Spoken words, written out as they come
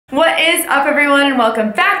What is up, everyone, and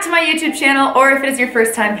welcome back to my YouTube channel, or if it is your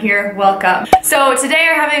first time here, welcome. So today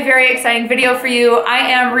I have a very exciting video for you. I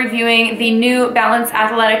am reviewing the new Balance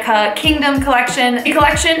Athletica Kingdom Collection. The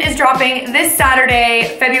collection is dropping this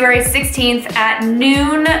Saturday, February 16th at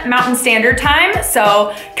noon Mountain Standard Time,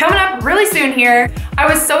 so coming up really soon here. I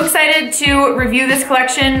was so excited to review this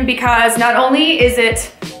collection because not only is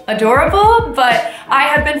it adorable, but I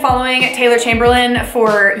have been following Taylor Chamberlain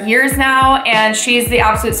for years now, and she's the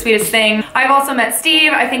absolute sweetest thing. I've also met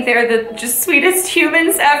Steve. I think they're the just sweetest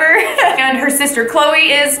humans ever. And her sister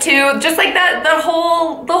Chloe is too. Just like that, the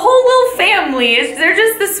whole little family they're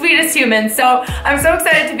just the sweetest humans. So I'm so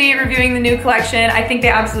excited to be reviewing the new collection. I think they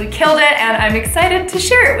absolutely killed it, and I'm excited to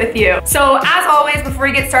share it with you. So as always, before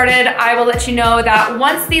we get started, I will let you know that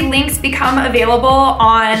once the links become available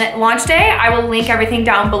on launch day, I will link everything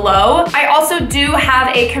down below. I also do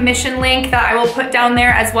have a commission link that I will put down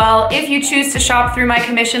there as well. If you choose to shop through my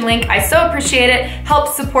commission link, I so appreciate it.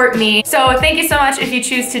 Helps support me. So thank you so much if you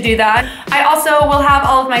choose to do that. I also will have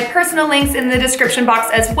all of my personal links in the description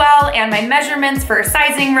box as well, and my measurements for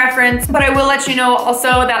sizing reference. But I will let you know also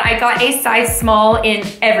that I got a size small in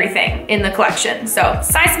everything in the collection. So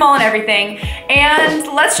size small in everything, and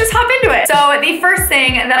let's just hop into it. So the first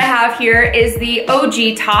thing that I have here is the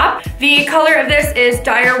OG top. The color of this is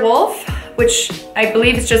Dire Wolf, which I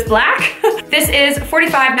believe is just black. This is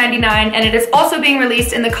 $45.99, and it is also being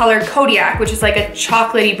released in the color Kodiak, which is like a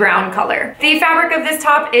chocolatey brown color. The fabric of this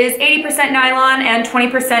top is 80% nylon and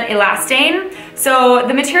 20% elastane. So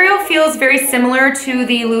the material feels very similar to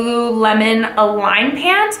the Lululemon Align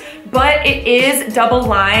pant, but it is double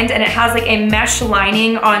lined and it has like a mesh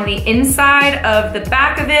lining on the inside of the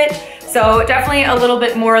back of it. So definitely a little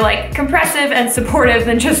bit more like compressive and supportive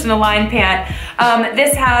than just an Align pant.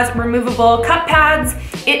 This has removable cup pads.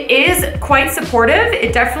 It is quite supportive.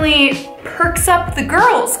 It definitely perks up the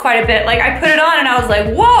girls quite a bit. Like I put it on and I was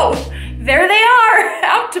like, whoa, there they are,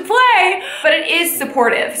 out to play. But it is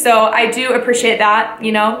supportive, so I do appreciate that.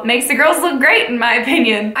 You know, makes the girls look great in my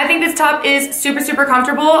opinion. I think this top is super, super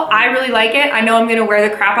comfortable. I really like it. I know I'm gonna wear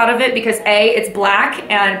the crap out of it because A, it's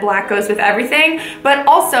black and black goes with everything, but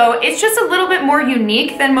also it's just a little bit more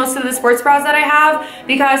unique than most of the sports bras that I have,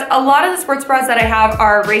 because a lot of the sports bras that I have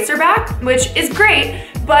are racer back, which is great.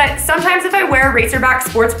 But sometimes if I wear racerback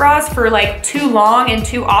sports bras for like too long and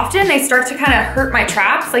too often, they start to kind of hurt my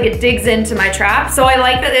traps, like it digs into my trap. So I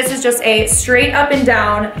like that this is just a straight up and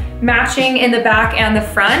down, matching in the back and the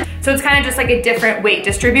front. So it's kind of just like a different weight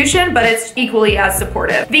distribution, but it's equally as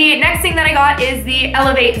supportive. The next thing that I got is the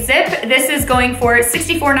Elevate Zip. This is going for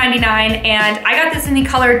 $64.99, and I got this in the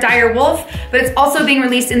color Dire Wolf, but it's also being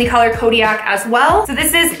released in the color Kodiak as well. So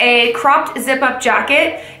this is a cropped zip up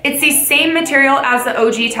jacket. It's the same material as the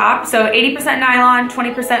OG top, so 80% nylon,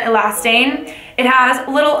 20% elastane. It has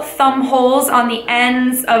little thumb holes on the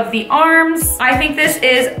ends of the arms. I think this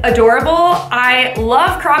is adorable. I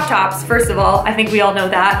love crop tops, first of all. I think we all know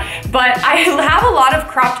that. But I have a lot of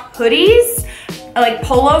cropped hoodies, like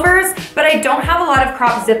pullovers, but I don't have a lot of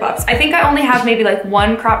crop zip ups. I think I only have maybe like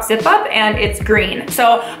one crop zip up, and it's green.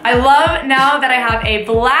 So I love now that I have a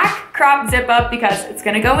black crop zip up because it's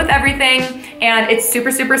gonna go with everything, and it's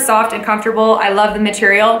super, super soft and comfortable. I love the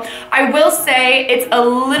material. I will say it's a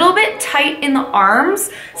little bit tight in the arms,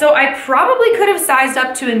 so I probably could have sized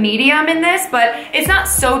up to a medium in this, but it's not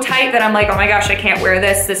so tight that I'm like, oh my gosh, I can't wear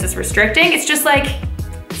this. This is restricting. It's just like,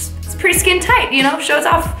 it's pretty skin tight, you know, shows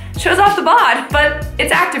off the bod, but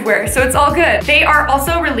it's activewear, so it's all good. They are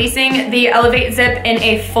also releasing the Elevate Zip in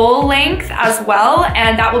a full length as well,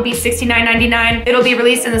 and that will be $69.99. It'll be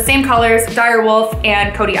released in the same colors, Dire Wolf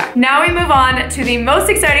and Kodiak. Now we move on to the most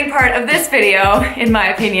exciting part of this video, in my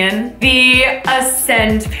opinion, the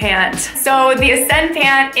Ascend pant. So the Ascend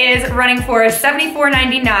pant is running for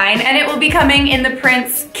 $74.99, and it will be coming in the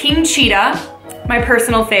prints King Cheetah, my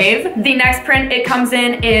personal fave. The next print it comes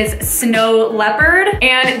in is Snow Leopard,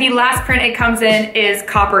 and the last print it comes in is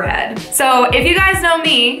Copperhead. So if you guys know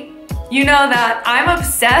me, you know that I'm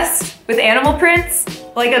obsessed with animal prints,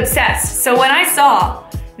 like obsessed. So when I saw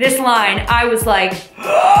this line, I was like,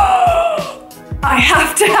 oh, I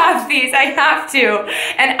have to have these, I have to.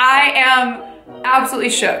 And I am absolutely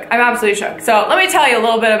shook. I'm absolutely shook. So let me tell you a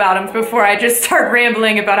little bit about them before I just start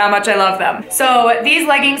rambling about how much I love them. So these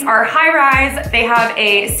leggings are high rise. They have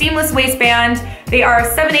a seamless waistband. They are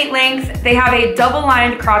 7/8 length. They have a double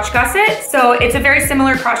lined crotch gusset. So it's a very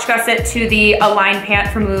similar crotch gusset to the Align pant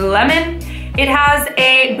from Lululemon. It has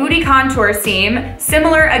a booty contour seam,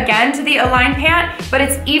 similar again to the Align pant, but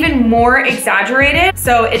it's even more exaggerated,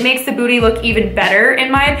 so it makes the booty look even better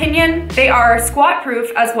in my opinion. They are squat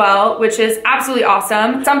proof as well, which is absolutely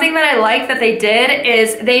awesome. Something that I like that they did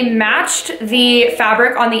is they matched the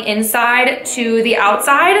fabric on the inside to the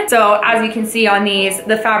outside. So as you can see on these,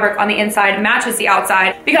 the fabric on the inside matches the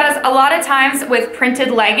outside, because a lot of times with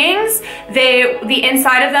printed leggings, the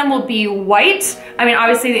inside of them will be white. I mean,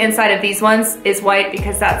 obviously the inside of these ones is white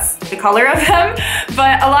because that's the color of them,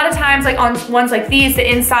 but a lot of times like on ones like these,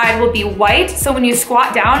 the inside will be white. So when you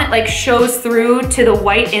squat down, it like shows through to the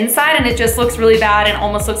white inside and it just looks really bad and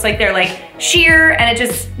almost looks like they're like sheer, and it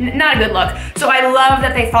just, not a good look. So I love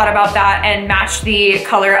that they thought about that and matched the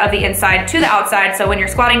color of the inside to the outside, so when you're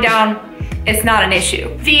squatting down, it's not an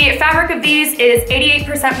issue. The fabric of these is 88%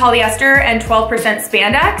 polyester and 12%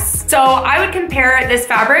 spandex. So I would compare this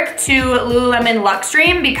fabric to Lululemon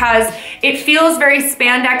Luxtreme because it feels very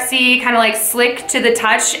spandexy, kind of like slick to the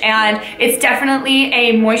touch, and it's definitely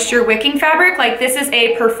a moisture wicking fabric. Like this is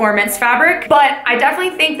a performance fabric, but I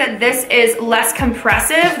definitely think that this is less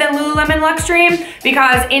compressive than Lululemon Luxtreme,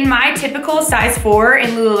 because in my typical size 4 in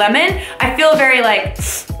Lululemon, I feel very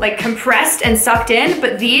like compressed and sucked in,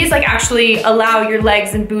 but these like actually allow your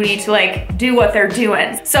legs and booty to like do what they're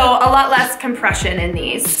doing. So a lot less compression in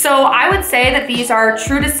these. So I would say that these are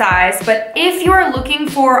true to size, but if you're looking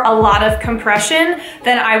for a lot of compression,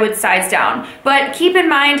 then I would size down. But keep in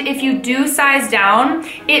mind, if you do size down,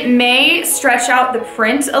 it may stretch out the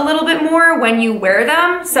print a little bit more when you wear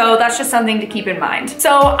them. So that's just something to keep in mind. So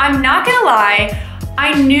I'm not gonna lie,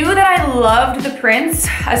 I knew that I loved the prints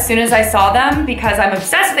as soon as I saw them because I'm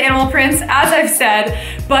obsessed with animal prints, as I've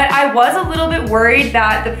said, but I was a little bit worried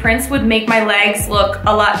that the prints would make my legs look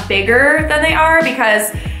a lot bigger than they are, because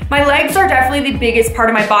my legs are definitely the biggest part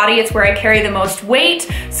of my body. It's where I carry the most weight.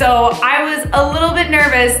 So I was a little bit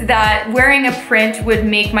nervous that wearing a print would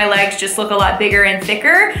make my legs just look a lot bigger and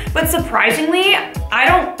thicker, but surprisingly, I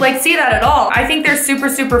don't like see that at all. I think they're super,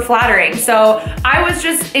 super flattering. So I was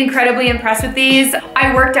just incredibly impressed with these.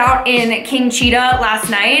 I worked out in King Cheetah last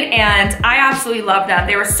night and I absolutely loved them.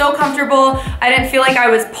 They were so comfortable. I didn't feel like I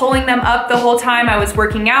was pulling them up the whole time I was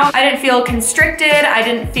working out. I didn't feel constricted. I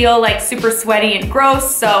didn't feel like super sweaty and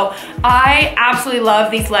gross. So I absolutely love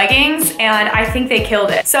these leggings and I think they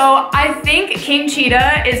killed it. So I think King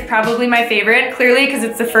Cheetah is probably my favorite, clearly because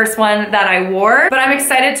it's the first one that I wore, but I'm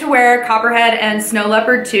excited to wear Copperhead and Snow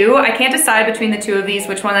Leopard too. I can't decide between the two of these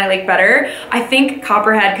which one I like better. I think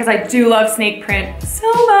Copperhead because I do love snake print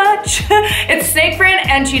so much. It's snake print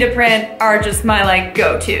and cheetah print are just my like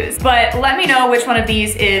go-tos. But let me know which one of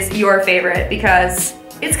these is your favorite because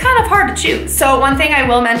it's kind of hard to choose. So one thing I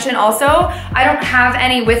will mention also, I don't have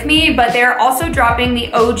any with me, but they're also dropping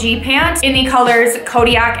the OG pant in the colors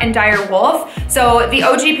Kodiak and Dire Wolf. So the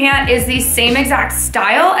OG pant is the same exact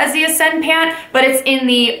style as the Ascend pant, but it's in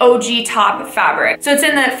the OG top fabric. So it's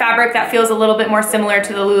in the fabric that feels a little bit more similar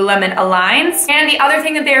to the Lululemon Aligns. And the other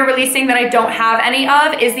thing that they're releasing that I don't have any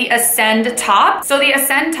of is the Ascend top. So the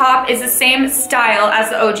Ascend top is the same style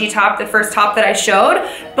as the OG top, the first top that I showed,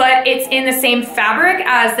 but it's in the same fabric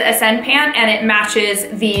as the Ascend pant and it matches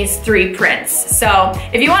these 3 prints. So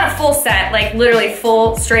if you want a full set, like literally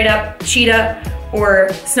full straight up cheetah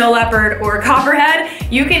or snow leopard or copperhead,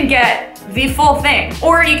 you can get the full thing,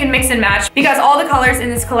 or you can mix and match because all the colors in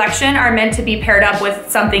this collection are meant to be paired up with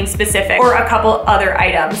something specific or a couple other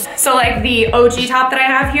items. So like the OG top that I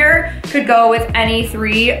have here could go with any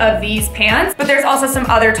 3 of these pants, but there's also some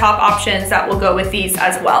other top options that will go with these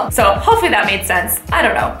as well. So hopefully that made sense. I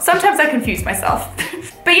don't know. Sometimes I confuse myself.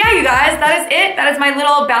 But yeah, you guys, that is it. That is my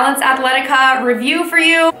little Balance Athletica review for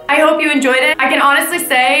you. I hope you enjoyed it. I can honestly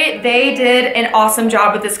say they did an awesome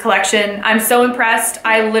job with this collection. I'm so impressed.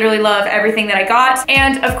 I literally love everything that I got.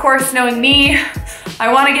 And of course, knowing me,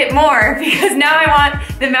 I want to get more because now I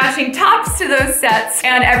want the matching tops to those sets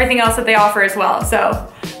and everything else that they offer as well. So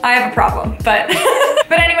I have a problem, but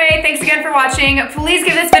anyway, thanks again for watching. Please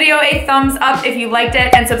give this video a thumbs up if you liked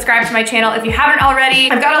it and subscribe to my channel if you haven't already.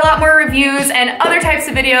 I've got a lot more reviews and other types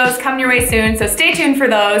of videos coming your way soon, so stay tuned for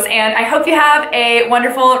those, and I hope you have a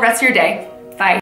wonderful rest of your day.